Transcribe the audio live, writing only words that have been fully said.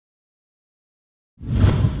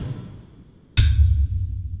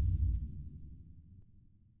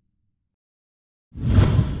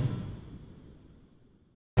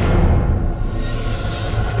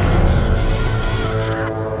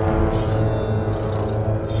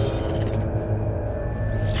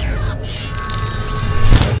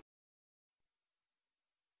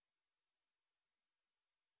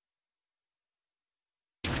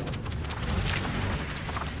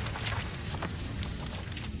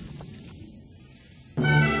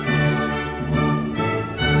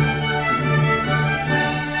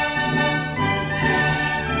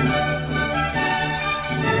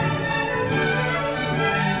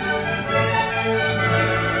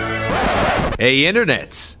Hey,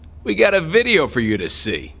 internets. We got a video for you to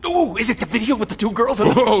see. Ooh, is it the video with the two girls in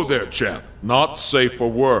the... Whoa there, champ. Not safe for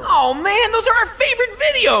work. Oh, man, those are our favorite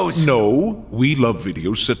videos! No, we love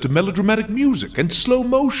videos set to melodramatic music and slow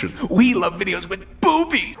motion. We love videos with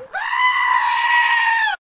boobies!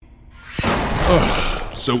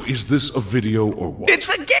 So is this a video or what?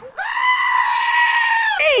 It's a game!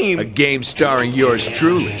 A game starring yours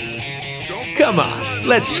truly. Come on,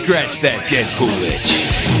 let's scratch that Deadpool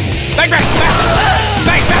itch. Bang, bang, bang!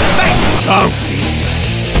 Bang, bang, bang! Bouncy.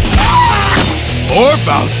 More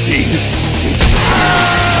bouncy.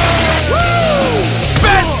 Woo!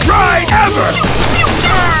 Best ride ever!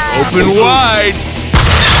 Open wide.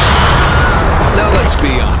 Now let's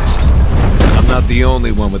be honest. I'm not the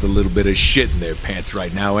only one with a little bit of shit in their pants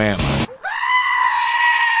right now, am I?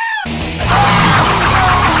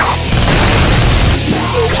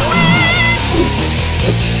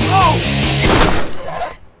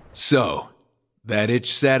 So, that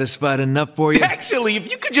itch satisfied enough for you? Actually, if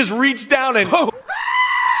you could just reach down and... Oh,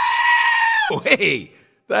 hey,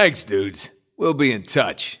 thanks, dudes. We'll be in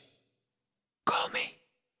touch. Call me.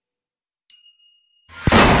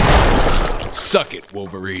 Suck it,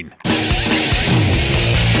 Wolverine.